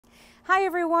Hi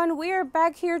everyone, we are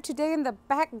back here today in the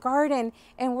back garden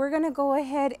and we're gonna go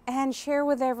ahead and share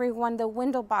with everyone the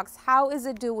window box. How is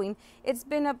it doing? It's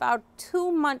been about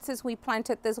 2 months since we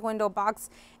planted this window box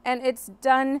and it's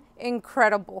done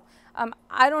incredible.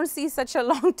 I don't see such a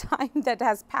long time that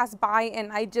has passed by,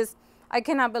 and I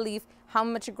cannot believe how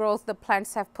much growth the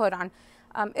plants have put on.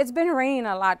 It's been raining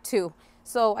a lot too,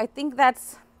 so I think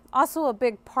that's also a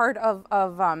big part of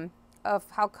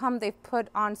how come they've put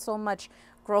on so much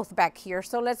growth back here.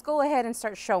 So let's go ahead and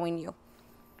start showing you.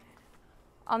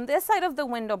 On this side of the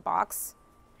window box,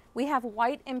 we have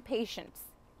white impatiens.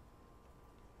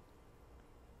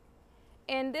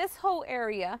 And this whole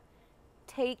area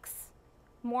takes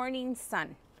morning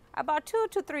sun, about 2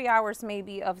 to 3 hours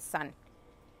maybe of sun,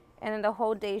 and then the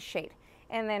whole day's shade.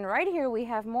 And then right here we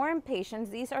have more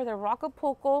impatiens. These are the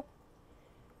Acapulco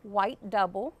white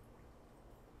double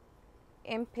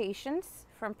impatiens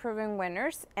from Proven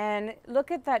Winners, and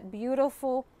look at that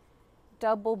beautiful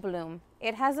double bloom.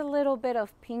 It has a little bit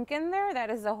of pink in there. That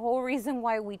is the whole reason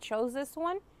why we chose this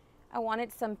one. I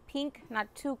wanted some pink, not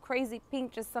too crazy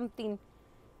pink, just something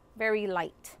very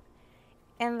light.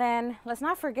 And then let's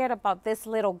not forget about this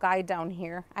little guy down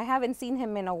here. I haven't seen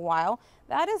him in a while.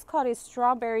 That is called a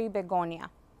strawberry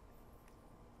begonia.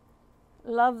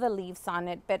 Love the leaves on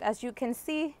it, but as you can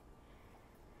see,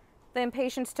 the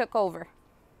impatiens took over,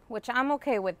 which I'm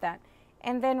okay with that.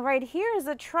 And then right here is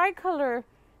a tricolor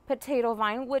potato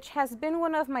vine, which has been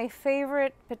one of my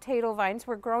favorite potato vines.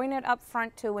 We're growing it up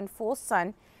front too in full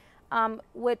sun,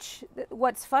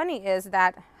 what's funny is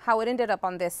that how it ended up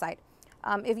on this side.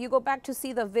 If you go back to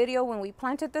see the video when we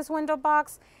planted this window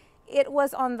box, it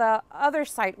was on the other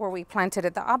side where we planted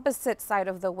it, the opposite side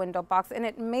of the window box, and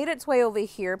it made its way over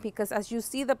here because as you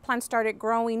see, the plant started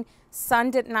growing. The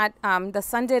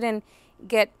sun didn't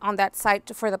get on that side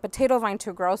for the potato vine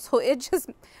to grow, so it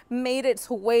just made its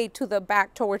way to the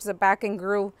back, towards the back, and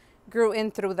grew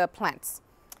in through the plants.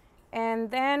 And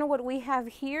then what we have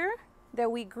here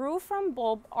that we grew from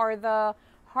bulb are the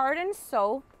Heart and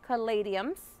Soul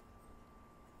caladiums.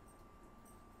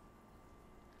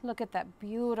 Look at that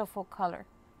beautiful color.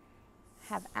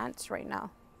 Have ants right now.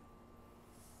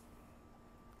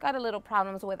 Got a little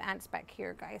problems with ants back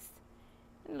here, guys.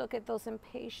 And look at those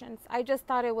impatiens. I just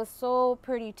thought it was so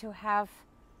pretty to have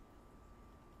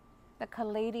the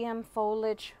caladium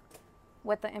foliage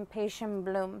with the impatient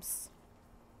blooms.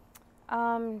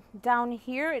 Down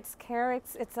here it's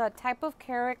carex. It's a type of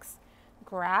carex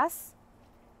grass.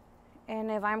 And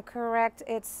if I'm correct,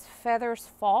 it's Feathers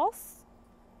Falls.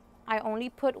 I only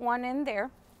put one in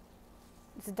there.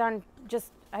 It's done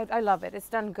I love it. It's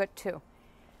done good too.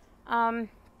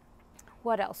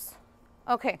 What else?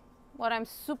 Okay,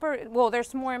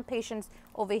 there's more impatiens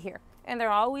over here. And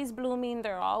they're always blooming.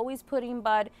 They're always putting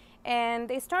bud. And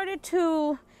they started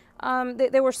to,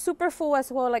 they were super full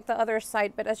as well like the other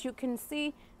side. But as you can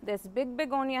see, this big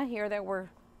begonia here that we're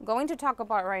going to talk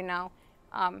about right now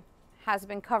has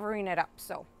been covering it up.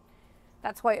 So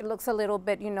that's why it looks a little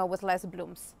bit, with less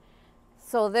blooms.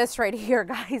 So this right here,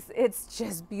 guys, it's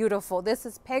just beautiful. This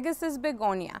is Pegasus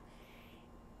begonia.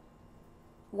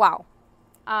 Wow.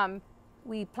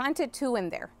 We planted 2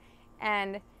 in there.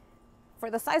 And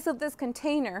for the size of this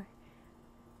container,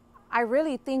 I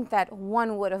really think that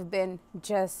 1 would have been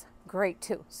just great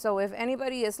too. So if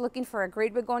anybody is looking for a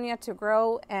great begonia to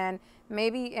grow and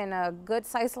maybe in a good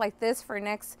size like this for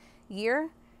next year,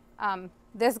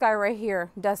 this guy right here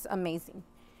does amazing.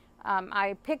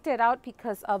 I picked it out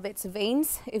because of its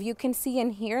veins. If you can see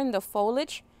in here in the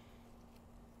foliage,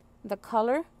 the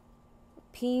color,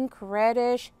 pink,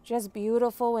 reddish, just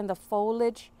beautiful in the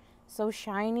foliage, so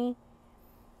shiny,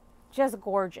 just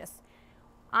gorgeous.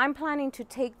 I'm planning to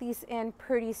take these in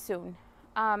pretty soon.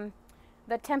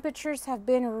 The temperatures have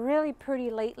been really pretty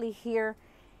lately here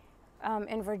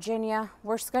in Virginia.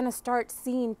 We're gonna start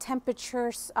seeing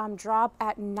temperatures drop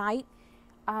at night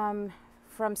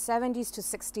from 70s to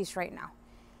 60s right now.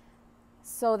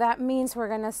 So that means we're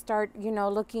gonna start,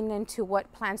 looking into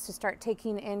what plants to start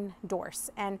taking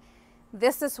indoors. And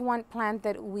this is one plant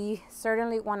that we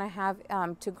certainly wanna have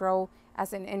to grow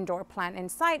as an indoor plant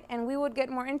inside, and we would get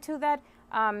more into that.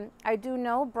 I do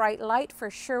know bright light,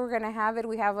 for sure we're gonna have it.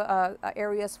 We have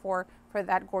areas for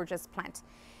that gorgeous plant.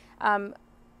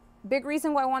 Big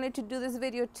reason why I wanted to do this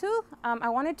video too, I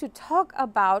wanted to talk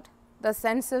about the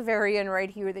sansevieria right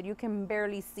here that you can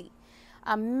barely see.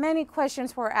 Many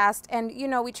questions were asked, and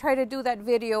we try to do that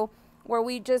video where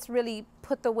we just really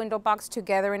put the window box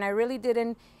together, and I really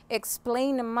didn't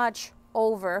explain much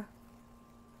over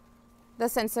the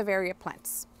sansevieria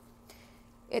plants.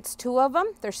 It's 2 of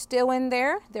them. They're still in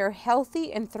there. They're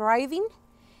healthy and thriving.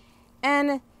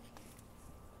 And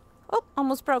Oh,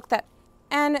 almost broke that.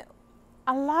 And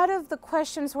a lot of the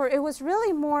questions were, it was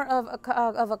really more of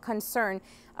a concern.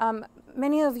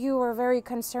 Many of you were very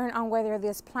concerned on whether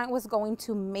this plant was going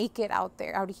to make it out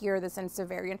here, the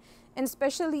sansevieria, and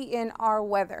especially in our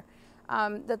weather.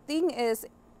 The thing is,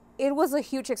 it was a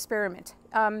huge experiment.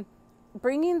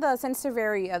 Bringing the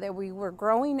sansevieria that we were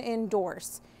growing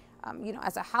indoors, you know,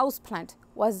 as a house plant,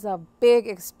 was a big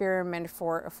experiment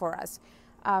for us.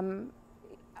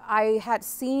 I had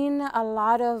seen a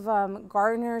lot of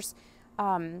gardeners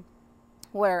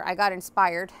where I got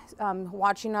inspired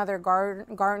watching other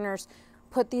gardeners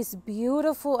put these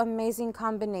beautiful, amazing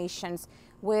combinations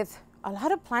with a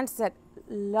lot of plants that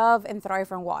love and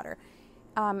thrive on water.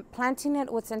 Planting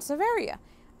it with sansevieria.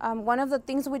 One of the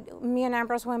things me and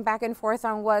Ambrose went back and forth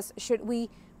on was, should we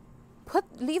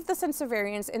leave the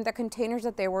sansevierians in the containers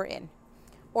that they were in,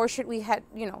 or should we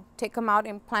take them out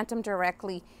and plant them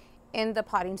directly in the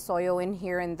potting soil in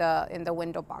here in the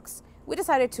window box? We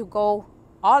decided to go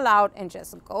all out and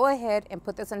just go ahead and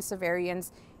put the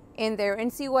sansevierians in there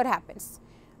and see what happens.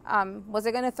 Was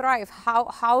it going to thrive?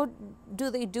 How do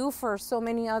they do for so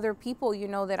many other people, you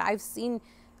know, that I've seen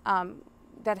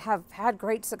that have had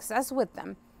great success with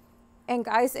them? And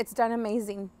guys, it's done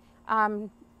amazing.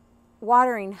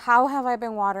 Watering, how have I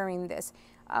been watering this?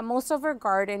 Most of our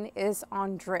garden is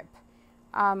on drip.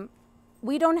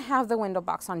 We don't have the window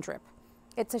box on drip.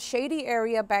 It's a shady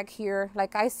area back here.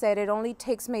 Like I said, it only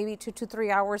takes maybe 2 to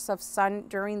 3 hours of sun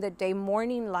during the day,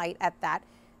 morning light at that.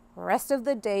 Rest of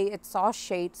the day, it's all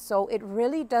shade, so it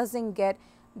really doesn't get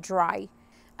dry.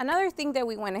 Another thing that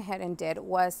we went ahead and did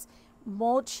was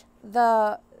mulch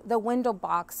the window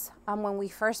box when we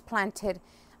first planted,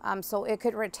 so it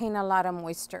could retain a lot of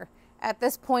moisture. At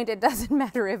this point, it doesn't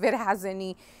matter if it has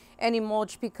any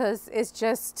mulch, because it's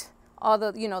just all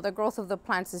the, you know, the growth of the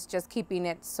plants is just keeping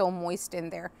it so moist in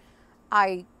there.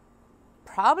 I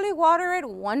probably water it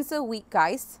once a week,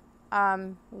 guys.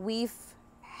 We've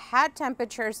had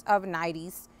temperatures of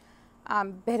 90s,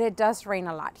 but it does rain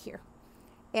a lot here,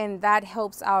 and that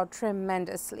helps out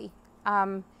tremendously.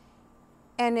 And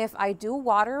if I do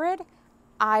water it,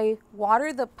 I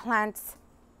water the plants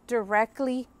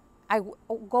directly. I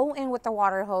go in with the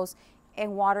water hose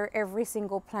and water every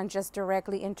single plant just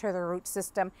directly into the root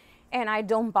system, and I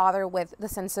don't bother with the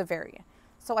sansevieria.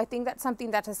 So I think that's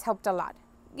something that has helped a lot.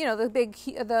 You know, the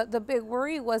big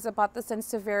worry was about the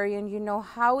sansevieria, and you know,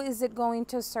 how is it going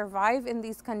to survive in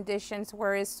these conditions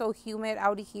where it's so humid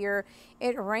out here?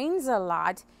 It rains a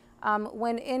lot.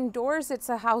 When indoors, it's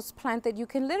a house plant that you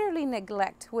can literally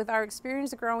neglect. With our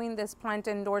experience growing this plant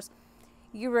indoors,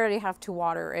 you really have to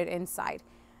water it inside.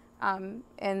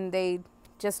 And they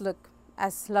just look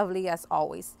as lovely as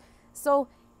always. So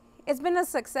it's been a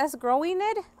success growing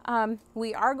it.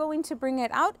 We are going to bring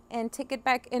it out and take it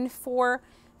back in for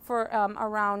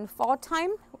around fall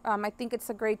time. I think it's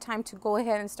a great time to go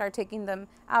ahead and start taking them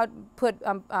out,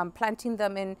 planting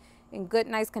them in good,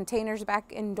 nice containers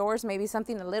back indoors, maybe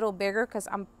something a little bigger, because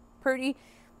I'm pretty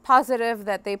positive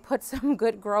that they put some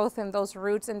good growth in those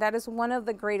roots. And that is one of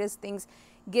the greatest things,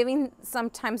 giving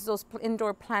sometimes those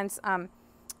indoor plants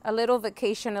a little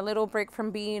vacation, a little break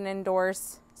from being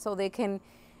indoors, so they can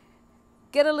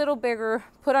get a little bigger,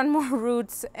 put on more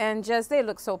roots, and just, they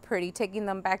look so pretty, taking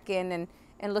them back in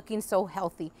and looking so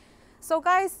healthy. So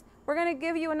guys, we're going to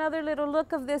give you another little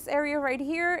look of this area right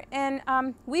here, and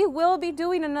we will be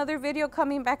doing another video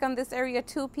coming back on this area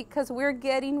too, because we're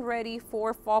getting ready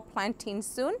for fall planting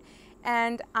soon,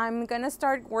 and I'm going to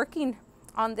start working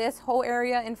on this whole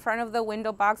area in front of the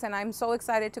window box, and I'm so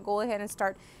excited to go ahead and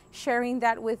start sharing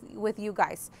that with you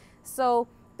guys. So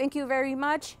thank you very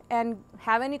much, and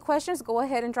have any questions, go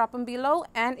ahead and drop them below.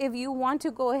 And if you want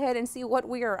to go ahead and see what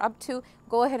we are up to,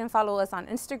 go ahead and follow us on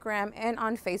Instagram and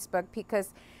on Facebook,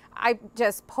 because I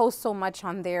just post so much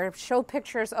on there, show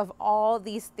pictures of all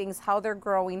these things, how they're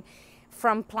growing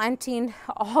from planting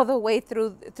all the way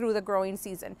through the growing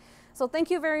season. So thank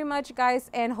you very much, guys,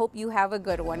 and hope you have a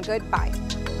good one.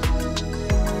 Goodbye.